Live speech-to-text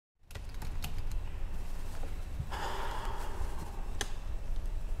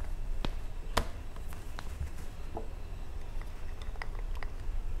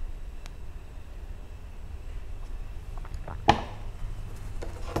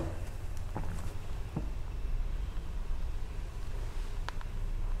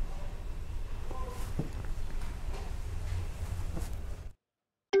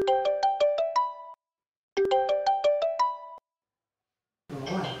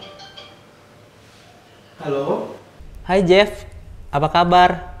Halo? Hai Jeff, apa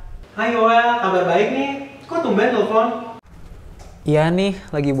kabar? Hai Yoel, kabar baik nih. Kok tumben telepon? Iya nih,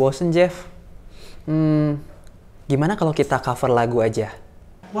 lagi bosen Jeff. Gimana kalau kita cover lagu aja?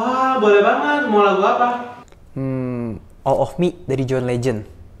 Wah, boleh banget. Mau lagu apa? All of Me dari John Legend.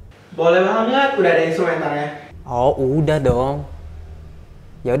 Boleh banget, udah ada instrumentalnya. Oh, udah dong.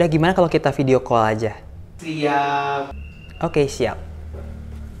 Ya udah, gimana kalau kita video call aja? Siap. Oke, siap.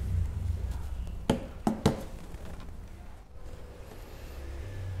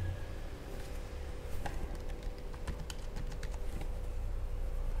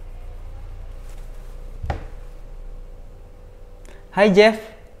 Hai Jeff,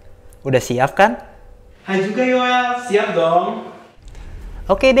 udah siap kan? Hai juga Yoel, siap dong.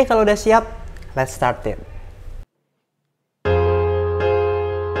 Oke deh kalau udah siap, let's start it.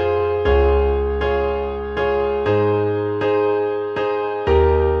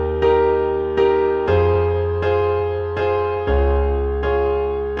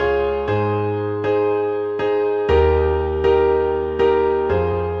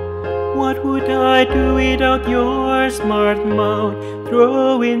 What would I do without your smart mouth?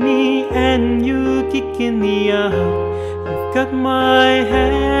 Throwing me and you kicking me out. You've got my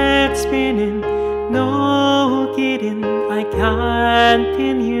head spinning. No kidding, I can't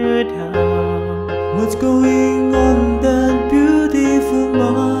pin you down. What's going on that beautiful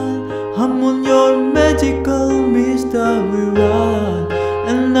mind? I'm on your magical mystery ride,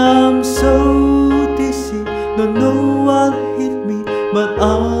 and I'm so dizzy, don't know what hit me, but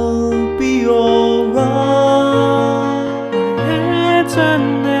I'll be alright. My head's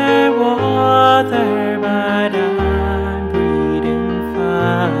underwater, but I'm breathing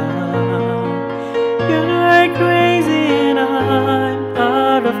fine. You're crazy and I'm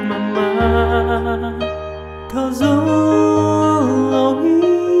out of my mind. 'Cause all of me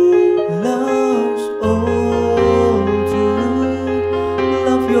loves all to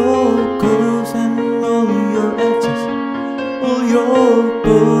love your curves and all your edges, all your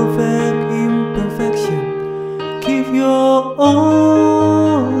perfect imperfection. Give your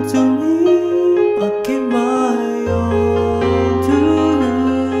all to me, I give my all to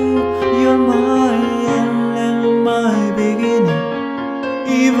you. You're my end and my beginning.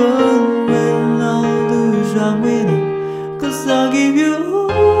 Even when I lose, I'm winning. 'Cause I give you all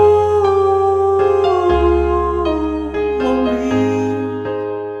of me,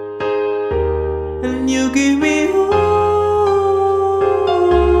 and you give me all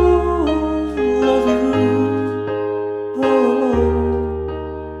of you. Oh.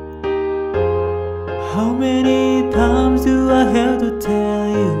 How many times do I have to tell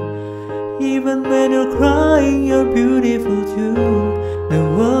you? Even when you're crying, you're beautiful too. The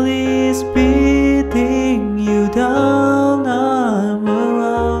world is beating you down. I'm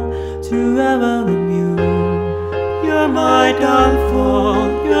around to ever with you. You're my downfall,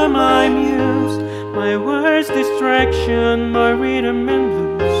 you're my muse, my worst distraction, my rhythm and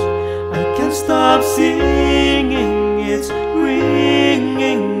blues. I can't stop singing, it's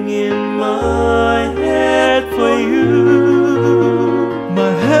ringing in my head for you.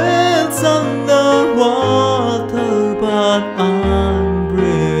 My head's underwater, but I'm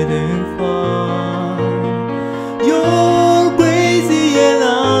breathing fine. You're crazy and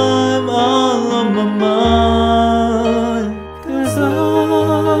I'm all on my mind. 'Cause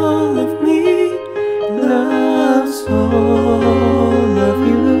all of me loves all of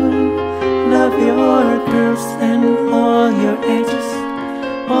you. Love your curves and all your edges,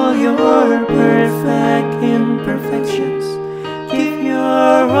 all your perfect imperfections. Give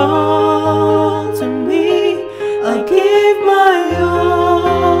your all to me, I give my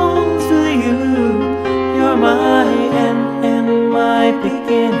all to you. You're my end and my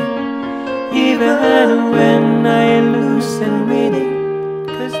beginning. Even when I lose and winning,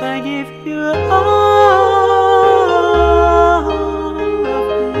 'cause I give you all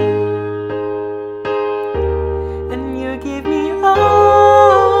of me, and you give me all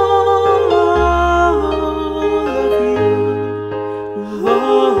of you.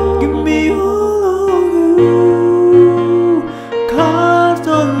 Oh, Give me all of you. Cards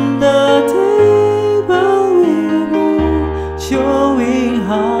on the table, we go, showing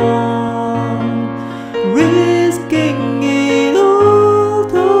how, risking it all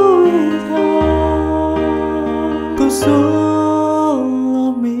to it all. 'Cause all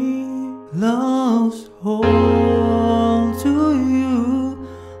of me loves all to you.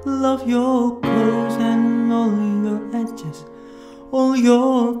 Love your curves and all your edges, all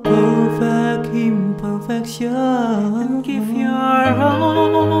your perfect imperfection. give your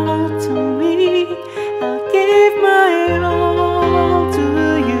all to me, I'll give my all to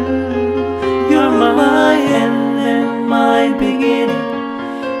you. You're my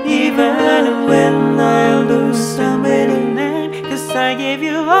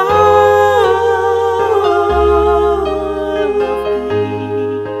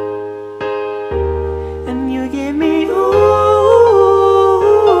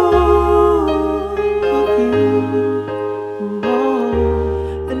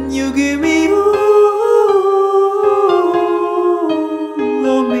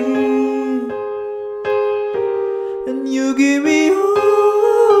give me all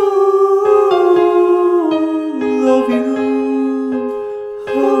of you.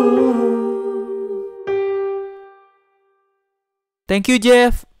 Thank you,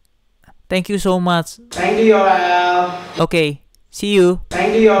 Jeff. Thank you so much. Thank you, Yoel. Okay, see you.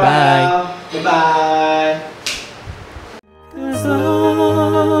 Thank you, Yoel. Bye. Bye-bye. 'Cause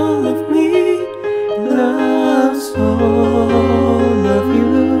all of me loves all of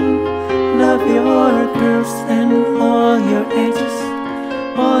you. Love your curves and all your edges,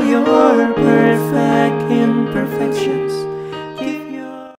 all your